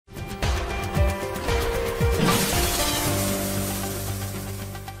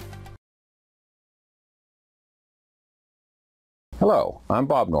Hello, I'm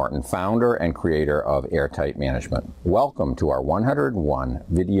Bob Norton, founder and creator of Airtight Management. Welcome to our 101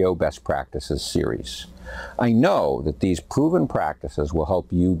 Video Best Practices series. I know that these proven practices will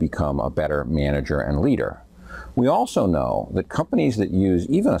help you become a better manager and leader. We also know that companies that use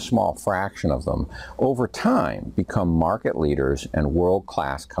even a small fraction of them over time become market leaders and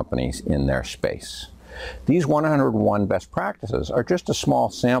world-class companies in their space. These 101 best practices are just a small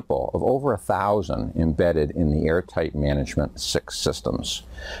sample of over 1,000 embedded in the Airtight Management 6 systems.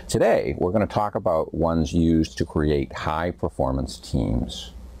 Today, we're going to talk about ones used to create high-performance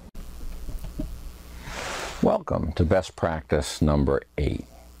teams. Welcome to best practice number 8.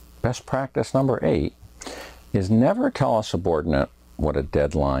 Best practice number 8 is never tell a subordinate what a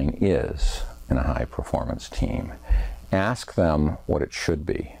deadline is in a high-performance team. Ask them what it should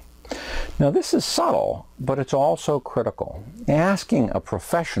be. Now this is subtle, but it's also critical. Asking a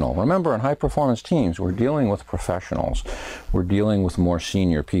professional, remember in high-performance teams we're dealing with professionals. We're dealing with more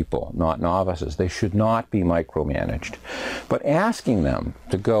senior people, not novices. They should not be micromanaged. But asking them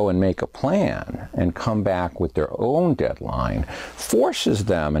to go and make a plan and come back with their own deadline forces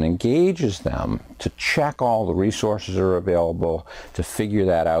them and engages them to check all the resources that are available, to figure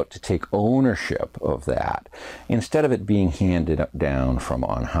that out, to take ownership of that, instead of it being handed down from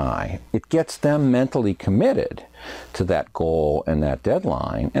on high. It gets them mentally committed to that goal and that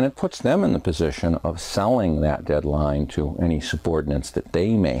deadline, and it puts them in the position of selling that deadline to any subordinates that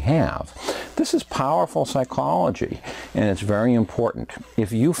they may have. This is powerful psychology, and it's very important.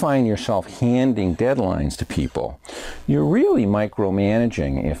 If you find yourself handing deadlines to people, you're really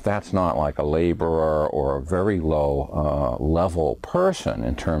micromanaging if that's not like a laborer or a very low level person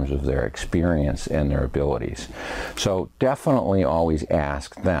in terms of their experience and their abilities. So definitely always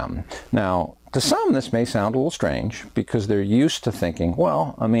ask them. Now, to some, this may sound a little strange because they're used to thinking,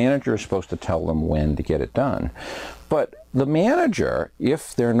 well, a manager is supposed to tell them when to get it done. But the manager,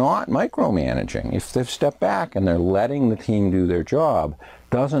 if they're not micromanaging, if they've stepped back and they're letting the team do their job,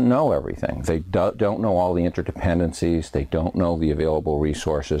 doesn't know everything. They don't know all the interdependencies. They don't know the available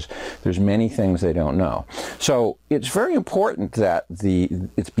resources. There's many things they don't know. So it's very important that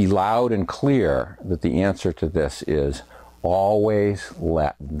it's be loud and clear that the answer to this is always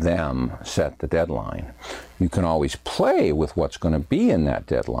let them set the deadline. You can always play with what's going to be in that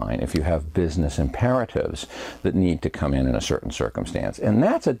deadline if you have business imperatives that need to come in a certain circumstance. And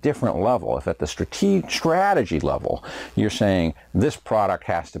that's a different level. If at the strategy level you're saying this product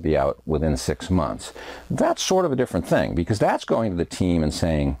has to be out within 6 months, that's sort of a different thing, because that's going to the team and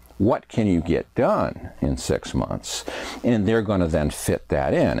saying, what can you get done in 6 months? And they're going to then fit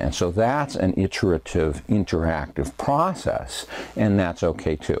that in. And so that's an iterative, interactive process, and that's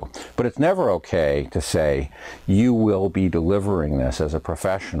okay too. But it's never okay to say, you will be delivering this as a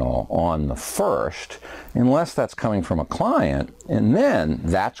professional on the 1st, unless that's coming from a client, and then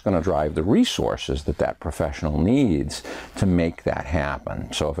that's going to drive the resources that that professional needs to make that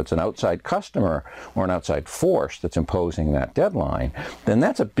happen. So if it's an outside customer or an outside force that's imposing that deadline, then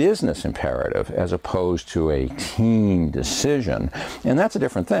that's a business imperative as opposed to a team decision, and that's a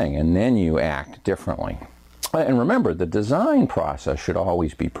different thing, and then you act differently. And remember, the design process should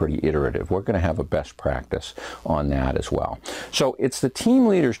always be pretty iterative. We're going to have a best practice on that as well. So it's the team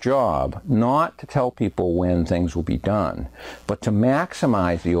leader's job not to tell people when things will be done, but to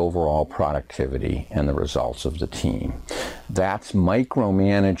maximize the overall productivity and the results of the team. That's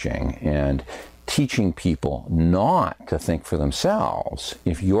micromanaging and teaching people not to think for themselves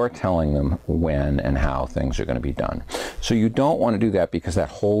if you're telling them when and how things are going to be done. So you don't want to do that because that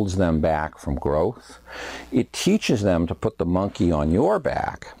holds them back from growth. It teaches them to put the monkey on your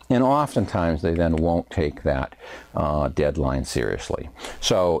back, and oftentimes they then won't take that deadline seriously.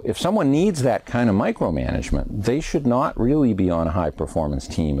 So if someone needs that kind of micromanagement, they should not really be on a high-performance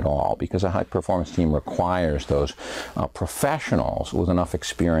team at all, because a high-performance team requires those professionals with enough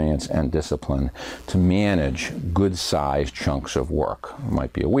experience and discipline to manage good-sized chunks of work. It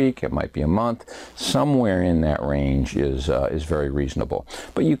might be a week, it might be a month. Somewhere in that range is very reasonable.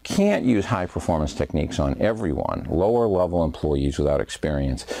 But you can't use high-performance techniques on everyone. Lower-level employees without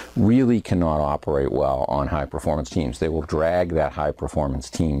experience really cannot operate well on high-performance teams. They will drag that high-performance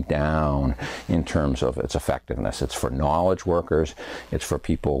team down in terms of its effectiveness. It's for knowledge workers. It's for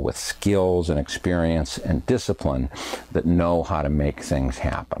people with skills and experience and discipline that know how to make things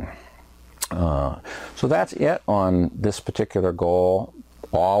happen. So that's it on this particular goal.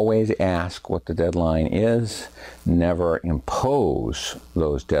 Always ask what the deadline is. Never impose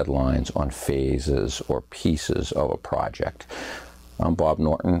those deadlines on phases or pieces of a project. I'm Bob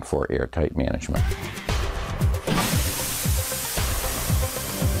Norton for Airtight Management.